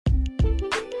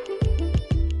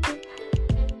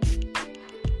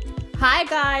Hi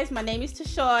guys, my name is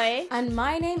Tashoy. And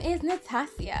my name is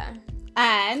Natasha.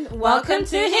 And welcome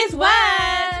to His Word!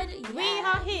 Yeah. We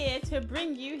are here to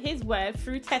bring you His Word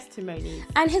through testimonies.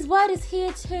 And His Word is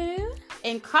here to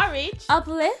encourage,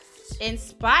 uplift,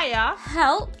 inspire,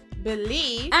 help,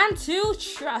 believe, and to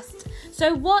trust.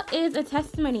 So what is a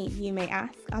testimony, you may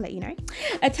ask? I'll let you know.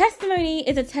 A testimony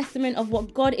is a testament of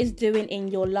what God is doing in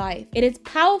your life. It is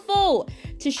powerful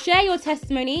to share your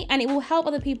testimony, and it will help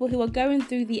other people who are going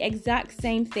through the exact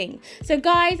same thing. So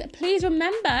guys, please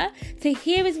remember to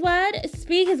hear His Word,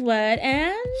 speak His Word,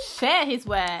 and share His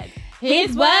Word.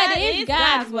 His Word is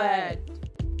God's Word.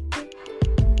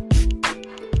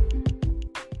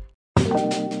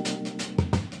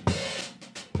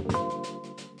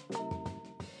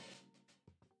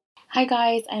 Hi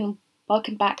guys, and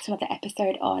welcome back to another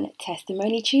episode on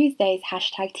Testimony Tuesdays,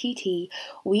 #TT.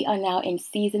 We are now in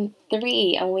season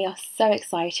 3 and we are so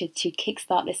excited to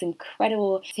kickstart this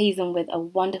incredible season with a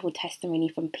wonderful testimony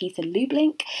from Peter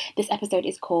Lublink. This episode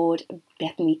is called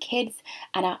Bethany Kids,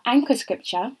 and our anchor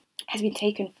scripture has been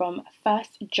taken from 1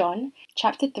 John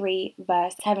chapter 3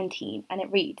 verse 17, and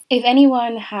it reads, "If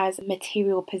anyone has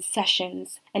material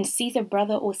possessions and sees a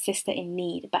brother or sister in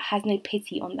need but has no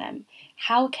pity on them,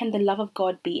 how can the love of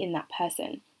God be in that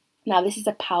person?" Now, this is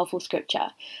a powerful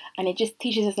scripture, and it just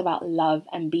teaches us about love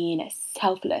and being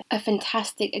selfless. A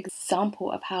fantastic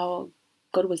example of how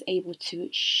God was able to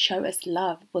show us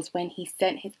love was when He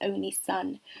sent His only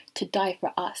Son to die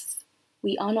for us.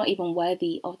 We are not even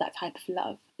worthy of that type of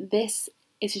love. This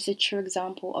is just a true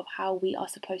example of how we are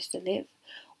supposed to live.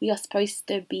 We are supposed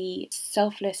to be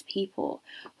selfless people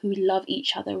who love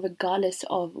each other regardless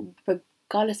of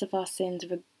our sins,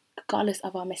 regardless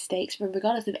of our mistakes,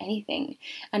 regardless of anything.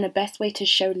 And the best way to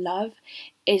show love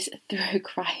is through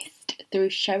Christ, through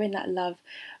showing that love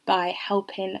by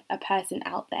helping a person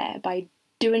out there, by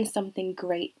doing something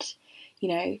great. You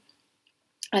know,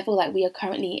 I feel like we are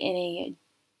currently in a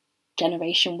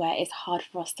generation where it's hard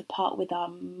for us to part with our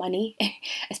money,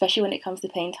 especially when it comes to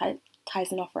paying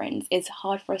tithes and offerings. It's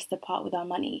hard for us to part with our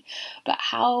money. But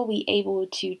how are we able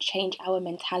to change our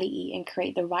mentality and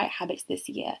create the right habits this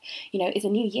year? You know, it's a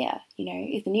new year.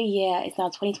 It's a new year. It's now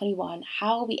 2021.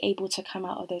 How are we able to come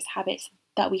out of those habits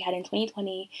that we had in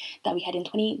 2020, that we had in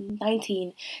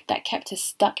 2019, that kept us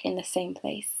stuck in the same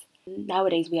place?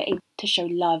 Nowadays, we are able to show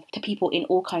love to people in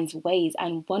all kinds of ways.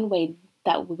 And one way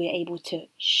that we're able to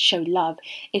show love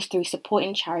is through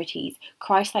supporting charities,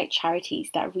 Christ-like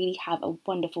charities that really have a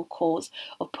wonderful cause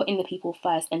of putting the people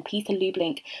first. And Peter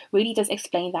Lublink really does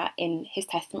explain that in his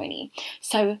testimony.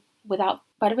 So without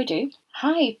further ado,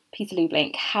 hi Peter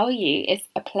Lublink, how are you? It's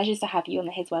a pleasure to have you on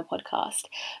the His Word podcast.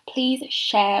 Please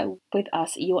share with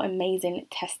us your amazing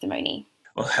testimony.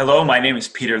 Well, hello, my name is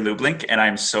Peter Lublink, and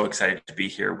I'm so excited to be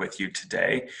here with you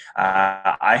today.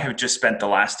 I have just spent the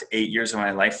last 8 years of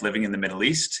my life living in the Middle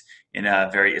East in a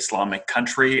very Islamic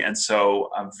country, and so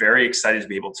I'm very excited to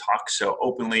be able to talk so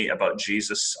openly about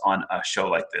Jesus on a show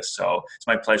like this. So it's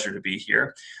my pleasure to be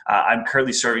here. I'm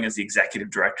currently serving as the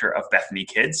executive director of Bethany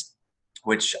Kids,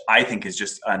 which I think is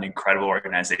just an incredible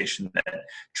organization that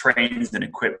trains and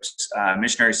equips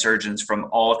missionary surgeons from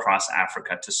all across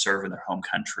Africa to serve in their home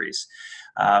countries.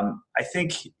 I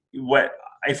think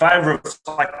if I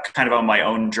reflect kind of on my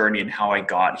own journey and how I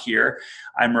got here,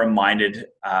 I'm reminded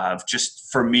of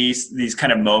just, for me, these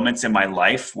kind of moments in my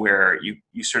life where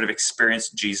you sort of experience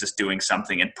Jesus doing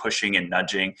something and pushing and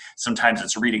nudging. Sometimes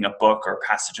it's reading a book or a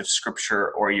passage of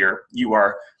scripture, or you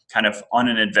are kind of on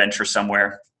an adventure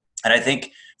somewhere. And I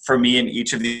think for me, in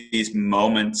each of these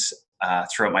moments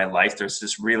throughout my life, there's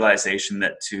this realization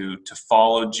that to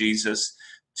follow Jesus,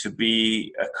 to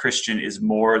be a Christian, is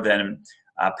more than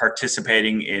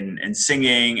participating in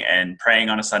singing and praying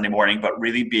on a Sunday morning, but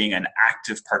really being an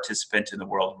active participant in the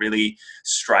world, really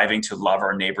striving to love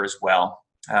our neighbors well.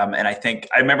 And I think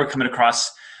I remember coming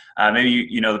across maybe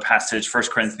you know the passage, 1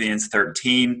 Corinthians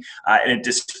 13, and it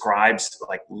describes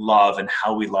like love and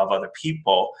how we love other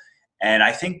people. And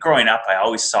I think growing up, I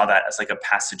always saw that as like a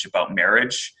passage about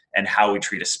marriage and how we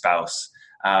treat a spouse.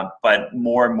 But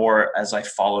more and more as I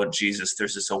followed Jesus,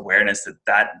 there's this awareness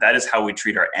that is how we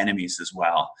treat our enemies as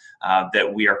well,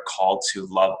 that we are called to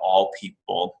love all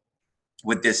people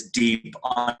with this deep,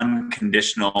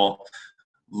 unconditional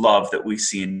love that we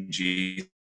see in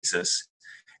Jesus.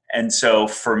 And so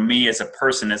for me as a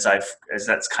person, as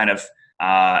that's kind of,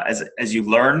 as you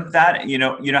learn that, you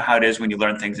know how it is when you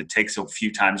learn things, it takes a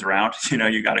few times around,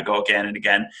 you got to go again and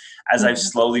again. As I've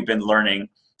slowly been learning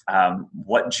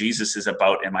what Jesus is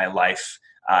about in my life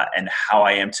and how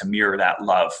I am to mirror that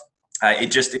love, it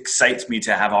just excites me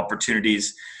to have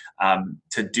opportunities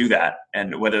to do that.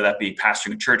 And whether that be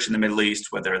pastoring a church in the Middle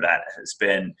East, whether that has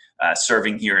been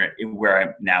serving here where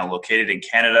I'm now located in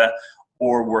Canada,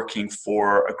 or working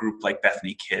for a group like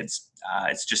Bethany Kids.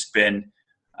 It's just been,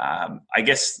 I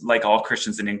guess, like all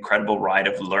Christians, an incredible ride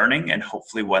of learning, and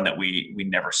hopefully one that we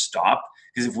never stop.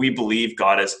 Because if we believe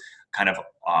God is kind of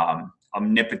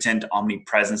omnipotent,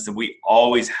 omnipresence, then we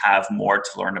always have more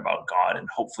to learn about God, and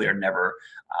hopefully are never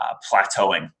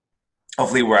plateauing.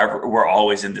 Hopefully we're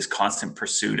always in this constant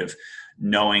pursuit of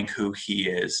knowing who He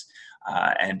is.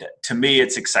 And to me,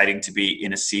 it's exciting to be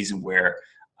in a season where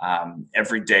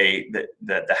every day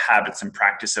the habits and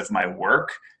practice of my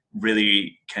work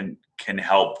really can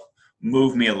help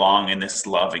move me along in this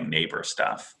loving neighbor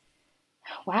stuff.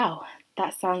 Wow,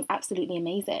 that sounds absolutely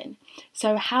amazing.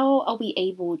 So how are we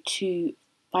able to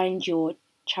find your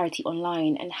charity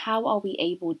online, and how are we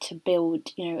able to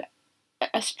build,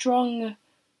 a strong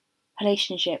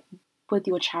relationship with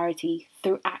your charity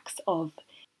through acts of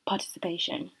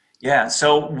participation? Yeah,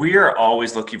 so we're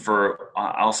always looking for,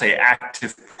 I'll say,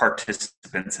 active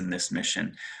participants in this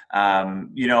mission.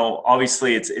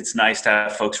 Obviously it's nice to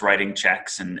have folks writing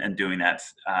checks and doing that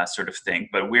sort of thing,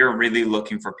 but we're really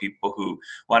looking for people who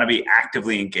want to be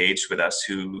actively engaged with us,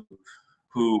 who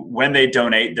when they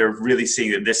donate, they're really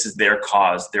seeing that this is their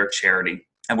cause, their charity.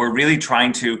 And we're really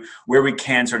trying to, where we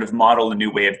can, sort of model a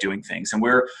new way of doing things. And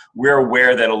we're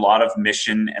aware that a lot of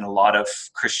mission and a lot of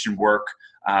Christian work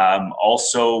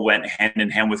also went hand in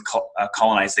hand with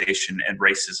colonization and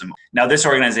racism. Now, this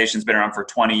organization's been around for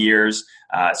 20 years,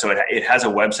 so it has a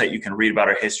website. You can read about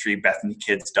our history,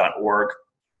 bethanykids.org.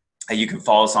 You can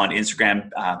follow us on Instagram,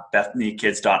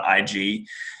 bethanykids.ig.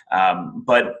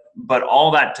 But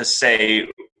all that to say,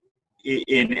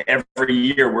 in every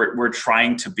year, we're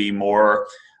trying to be more,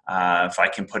 if I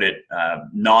can put it,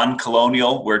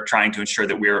 non-colonial. We're trying to ensure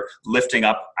that we're lifting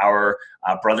up our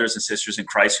brothers and sisters in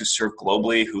Christ who serve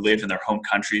globally, who live in their home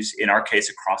countries, in our case,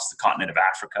 across the continent of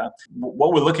Africa.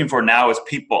 What we're looking for now is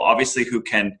people, obviously, who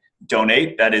can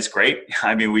donate. That is great.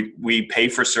 I mean, we pay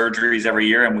for surgeries every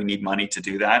year, and we need money to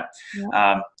do that.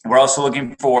 Yeah. We're also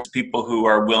looking for people who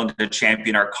are willing to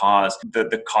champion our cause,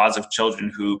 the cause of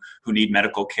children who need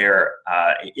medical care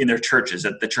in their churches,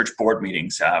 at the church board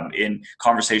meetings, in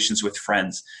conversations with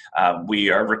friends. We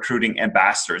are recruiting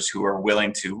ambassadors who are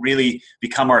willing to really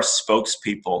become our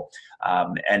spokespeople.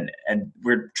 And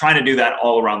we're trying to do that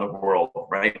all around the world,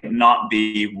 right? Not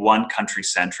be one country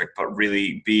centric, but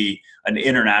really be an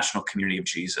international community of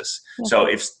Jesus. Okay. So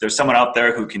if there's someone out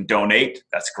there who can donate,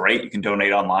 that's great. You can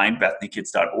donate online,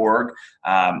 bethanykids.org.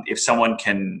 If someone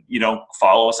can,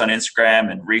 follow us on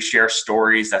Instagram and reshare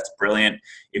stories, that's brilliant.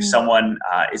 If someone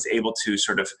is able to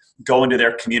sort of go into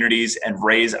their communities and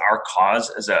raise our cause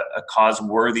as a cause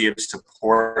worthy of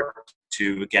support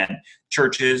to, again,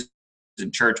 churches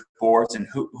and church boards and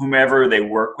whomever they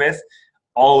work with,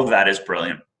 all of that is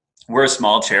brilliant. We're a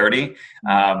small charity,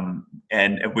 and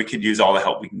we could use all the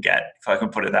help we can get, if I can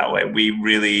put it that way. We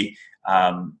really,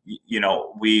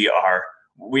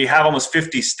 we have almost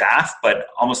 50 staff, but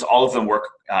almost all of them work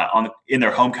in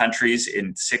their home countries,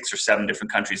 in 6 or 7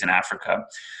 different countries in Africa.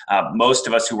 Most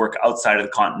of us who work outside of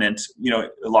the continent,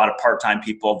 a lot of part-time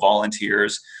people,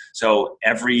 volunteers. So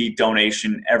every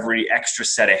donation, every extra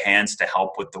set of hands to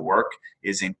help with the work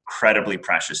is incredibly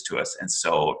precious to us and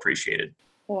so appreciated.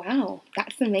 Wow,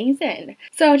 that's amazing.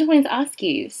 So I just wanted to ask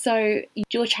you, so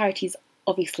your charity is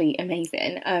obviously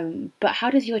amazing, but how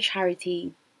does your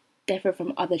charity differ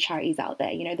from other charities out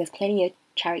there? There's plenty of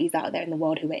charities out there in the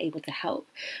world who are able to help,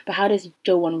 but how does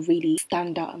your one really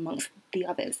stand out amongst the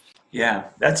others? Yeah,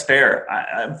 that's fair.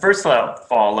 First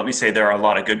of all, let me say there are a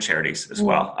lot of good charities as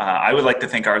well. I would like to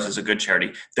think ours is a good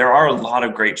charity. There are a lot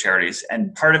of great charities,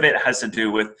 and part of it has to do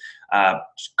with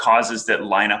causes that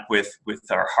line up with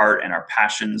our heart and our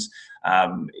passions.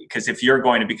 Because if you're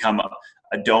going to become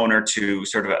a donor to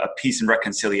sort of a peace and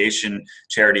reconciliation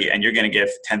charity, and you're going to give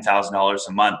 $10,000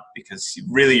 a month because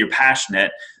really you're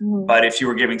passionate, but if you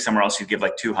were giving somewhere else, you'd give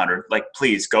like 200. Like,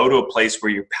 please go to a place where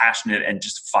you're passionate and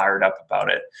just fired up about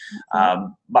it.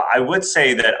 But I would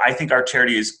say that I think our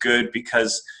charity is good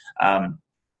because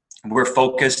we're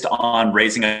focused on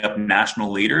raising up national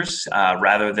leaders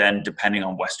rather than depending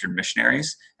on Western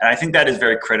missionaries. And I think that is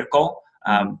very critical.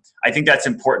 I think that's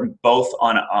important both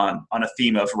on a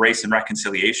theme of race and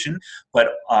reconciliation,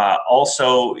 but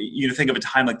also you think of a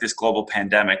time like this global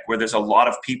pandemic where there's a lot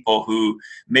of people who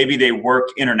maybe they work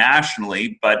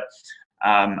internationally, but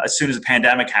as soon as the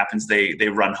pandemic happens, they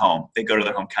run home, they go to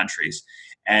their home countries.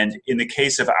 And in the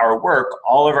case of our work,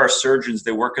 all of our surgeons,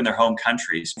 they work in their home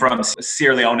countries, from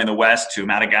Sierra Leone in the west to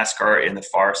Madagascar in the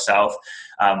far south.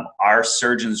 Our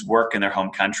surgeons work in their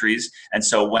home countries. And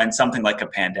so when something like a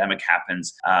pandemic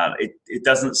happens, it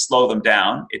doesn't slow them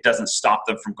down. It doesn't stop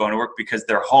them from going to work because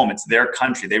they're home. It's their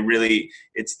country.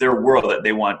 It's their world that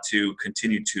they want to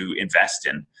continue to invest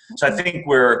in. So I think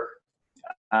we're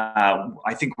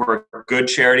a good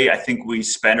charity. I think we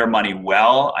spend our money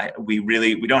well. We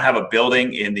don't have a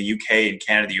building in the UK and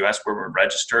Canada, the US, where we're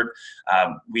registered.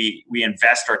 We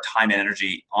invest our time and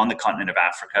energy on the continent of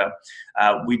Africa.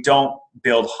 We don't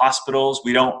build hospitals.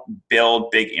 We don't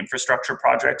build big infrastructure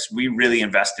projects. We really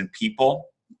invest in people.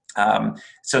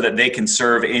 So that they can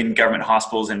serve in government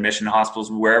hospitals and mission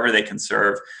hospitals, wherever they can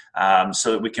serve,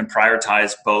 so that we can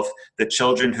prioritize both the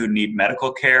children who need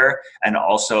medical care and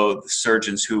also the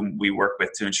surgeons whom we work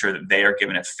with to ensure that they are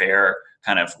given a fair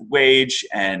kind of wage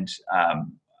and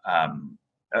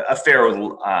a fair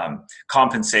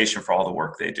compensation for all the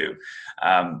work they do.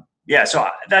 So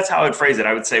that's how I would phrase it.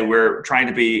 I would say we're trying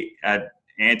to be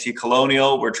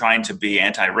anti-colonial, we're trying to be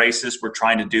anti-racist, we're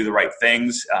trying to do the right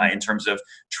things in terms of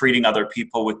treating other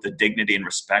people with the dignity and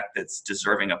respect that's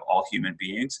deserving of all human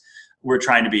beings. We're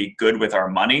trying to be good with our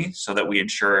money so that we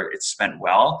ensure it's spent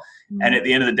well. Mm-hmm. And at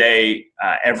the end of the day,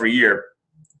 every year,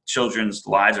 children's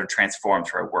lives are transformed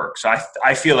through our work. So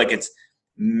I feel like it's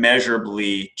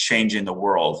measurably changing the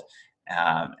world.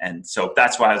 And so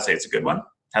that's why I would say it's a good one.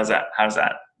 How's that?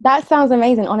 That sounds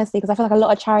amazing, honestly, because I feel like a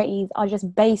lot of charities are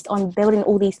just based on building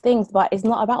all these things, but it's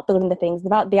not about building the things, it's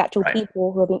about the actual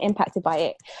people who are being impacted by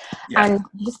it. Yeah. And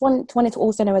just wanted to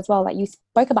also know as well, like you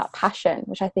spoke about passion,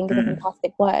 which I think is a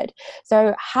fantastic word.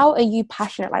 So how are you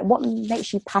passionate? Like what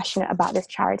makes you passionate about this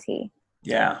charity?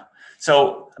 Yeah.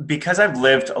 So because I've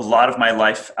lived a lot of my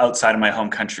life outside of my home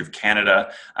country of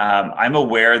Canada, I'm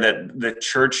aware that the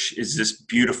church is this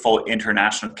beautiful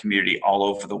international community all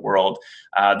over the world.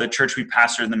 The church we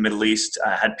pastored in the Middle East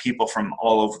had people from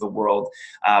all over the world.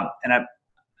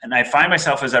 And I find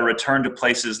myself as I return to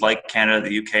places like Canada,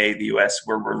 the UK, the US,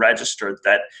 where we're registered,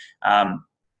 that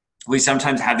we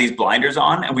sometimes have these blinders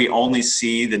on and we only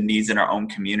see the needs in our own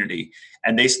community.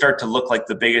 And they start to look like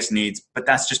the biggest needs, but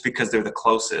that's just because they're the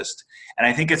closest. And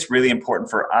I think it's really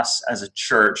important for us as a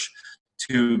church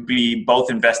to be both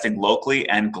investing locally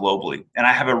and globally. And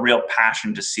I have a real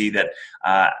passion to see that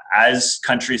as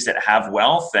countries that have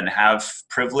wealth and have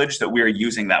privilege, that we are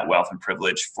using that wealth and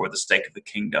privilege for the sake of the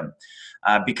kingdom.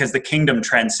 Because the kingdom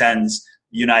transcends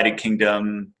United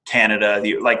Kingdom, Canada,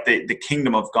 the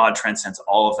kingdom of God transcends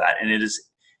all of that. And it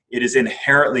is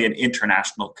inherently an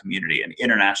international community, an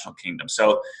international kingdom.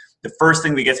 So the first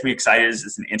thing that gets me excited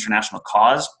is an international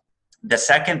cause. The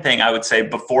second thing I would say,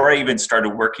 before I even started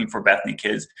working for Bethany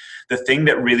Kids, the thing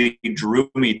that really drew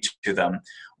me to them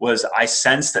was I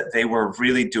sensed that they were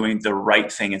really doing the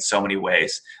right thing in so many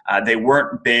ways. They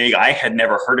weren't big. I had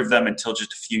never heard of them until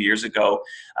just a few years ago.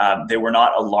 They were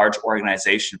not a large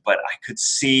organization, but I could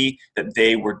see that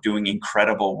they were doing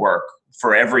incredible work.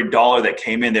 For every dollar that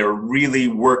came in, they were really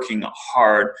working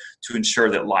hard to ensure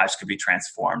that lives could be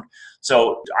transformed.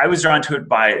 So I was drawn to it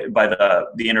by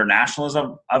the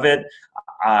internationalism of it,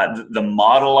 the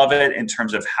model of it in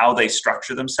terms of how they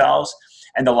structure themselves.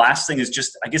 And the last thing is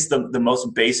just, I guess, the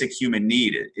most basic human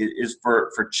need is for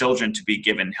children to be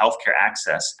given healthcare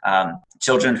access.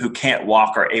 Children who can't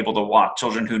walk are able to walk.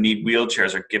 Children who need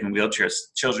wheelchairs are given wheelchairs.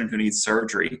 Children who need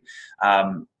surgery.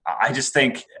 I just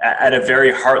think at a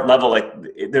very heart level, like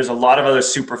there's a lot of other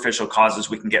superficial causes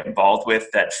we can get involved with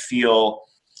that feel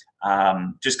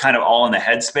just kind of all in the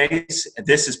headspace.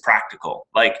 This is practical.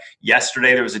 Like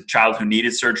yesterday, there was a child who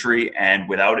needed surgery and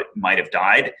without it might have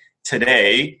died.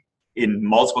 Today, in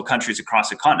multiple countries across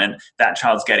the continent, that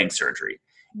child's getting surgery.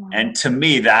 Wow. And to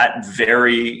me, that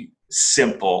very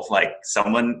simple, like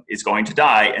someone is going to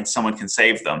die and someone can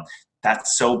save them.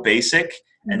 That's so basic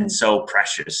and so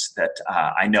precious that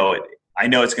I know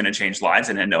it's going to change lives,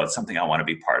 and I know it's something I want to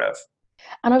be part of.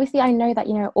 And obviously, I know that,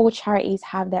 all charities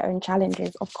have their own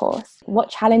challenges, of course. What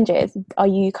challenges are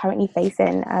you currently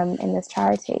facing in this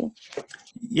charity?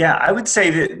 Yeah, I would say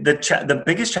that the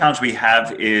biggest challenge we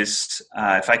have is,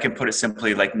 if I can put it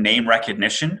simply, like name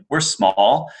recognition. We're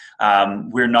small.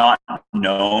 We're not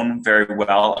known very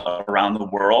well around the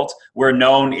world. We're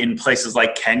known in places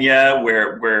like Kenya,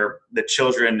 where the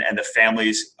children and the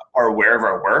families are aware of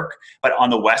our work. But on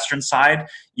the Western side,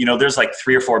 there's like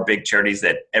 3 or 4 big charities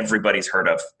that everybody's heard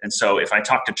of. And so if I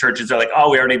talk to churches, they're like,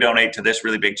 oh, we already donate to this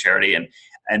really big charity. And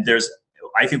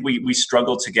I think we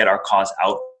struggle to get our cause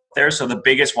out there. So the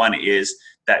biggest one is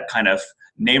that kind of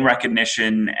name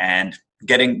recognition and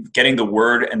getting the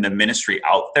word and the ministry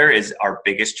out there is our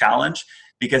biggest challenge.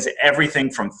 because everything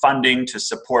from funding to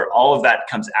support, all of that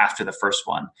comes after the first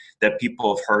one, that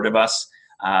people have heard of us,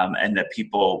 and that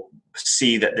people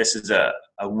see that this is a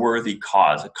worthy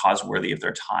cause, a cause worthy of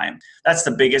their time. That's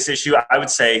the biggest issue, I would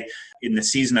say, in the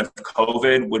season of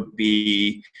COVID would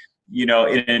be, in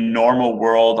a normal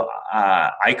world,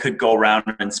 I could go around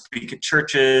and speak at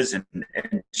churches and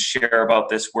share about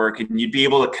this work, and you'd be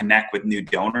able to connect with new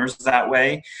donors that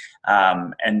way.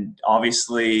 And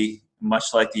obviously,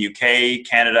 much like the UK,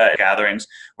 Canada gatherings,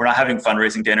 we're not having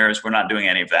fundraising dinners. We're not doing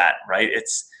any of that, right?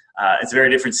 It's a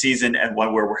very different season, and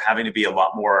one where we're having to be a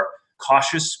lot more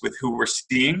cautious with who we're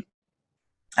seeing.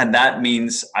 And that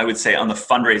means, I would say, on the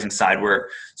fundraising side, we're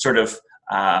sort of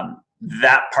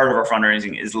that part of our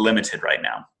fundraising is limited right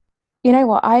now. You know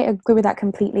what? I agree with that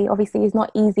completely. Obviously, it's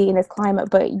not easy in this climate,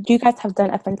 but you guys have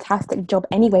done a fantastic job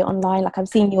anyway online. Like, I've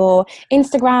seen your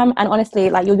Instagram, and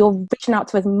honestly, like you're reaching out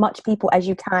to as much people as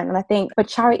you can. And I think for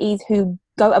charities who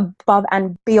go above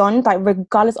and beyond, like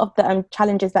regardless of the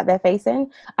challenges that they're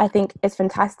facing, I think it's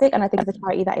fantastic. And I think it's a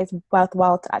charity that is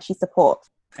worthwhile to actually support.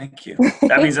 Thank you.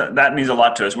 That means a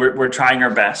lot to us. We're trying our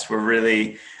best. We're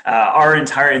really our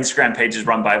entire Instagram page is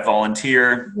run by a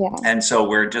volunteer, and so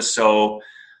we're just so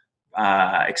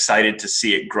excited to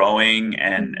see it growing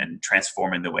and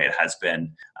transforming the way it has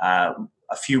been.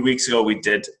 A few weeks ago, we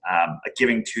did a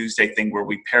Giving Tuesday thing where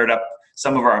we paired up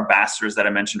some of our ambassadors that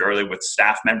I mentioned earlier with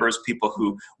staff members, people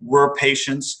who were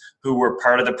patients, who were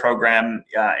part of the program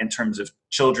in terms of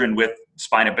children with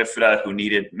spina bifida who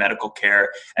needed medical care,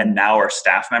 and now are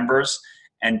staff members.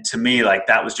 And to me, like,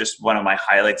 that was just one of my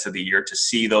highlights of the year, to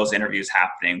see those interviews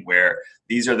happening where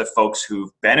these are the folks who've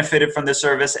benefited from the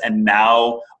service and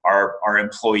now are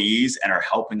employees and are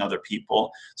helping other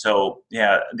people. So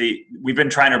we've been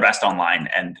trying our best online,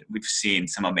 and we've seen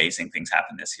some amazing things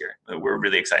happen this year that we're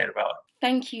really excited about.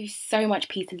 Thank you so much,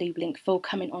 Peter Lublink, for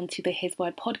coming on to the His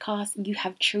Word podcast. You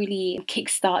have truly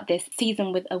kickstarted this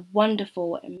season with a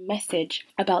wonderful message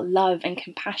about love and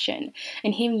compassion.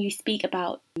 And hearing you speak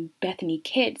about Bethany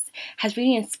Kids has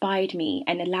really inspired me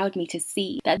and allowed me to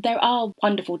see that there are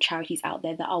wonderful charities out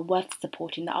there that are worth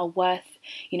supporting, that are worth,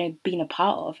 being a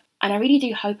part of. And I really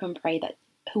do hope and pray that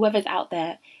whoever's out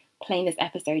there playing this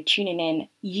episode, tuning in,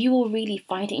 you will really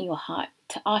find it in your heart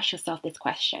to ask yourself this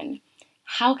question: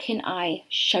 how can I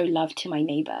show love to my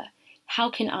neighbor?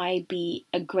 How can I be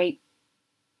a great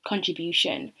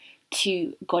contribution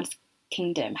to God's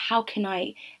kingdom? How can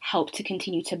I help to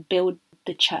continue to build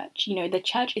the church? The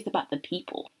church is about the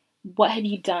people. What have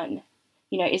you done?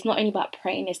 It's not only about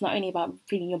praying. It's not only about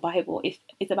reading your Bible.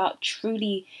 It's about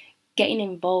truly getting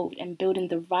involved and building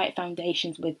the right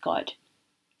foundations with God.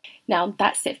 Now,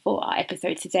 that's it for our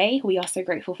episode today. We are so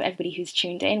grateful for everybody who's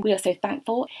tuned in. We are so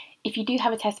thankful. If you do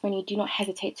have a testimony, do not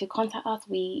hesitate to contact us.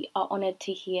 We are honoured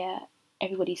to hear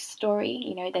everybody's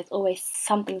story. There's always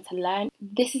something to learn.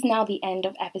 This is now the end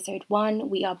of episode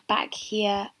 1. We are back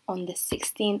here on the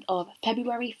 16th of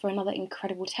February for another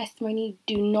incredible testimony.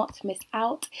 Do not miss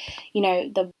out.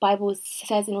 The Bible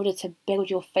says in order to build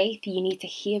your faith, you need to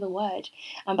hear the word.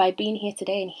 And by being here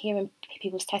today and hearing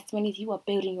people's testimonies, you are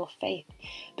building your faith.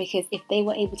 Because if they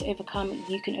were able to overcome,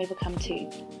 you can overcome too.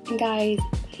 And guys,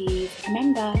 please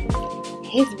remember,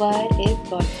 His word is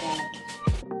God's word.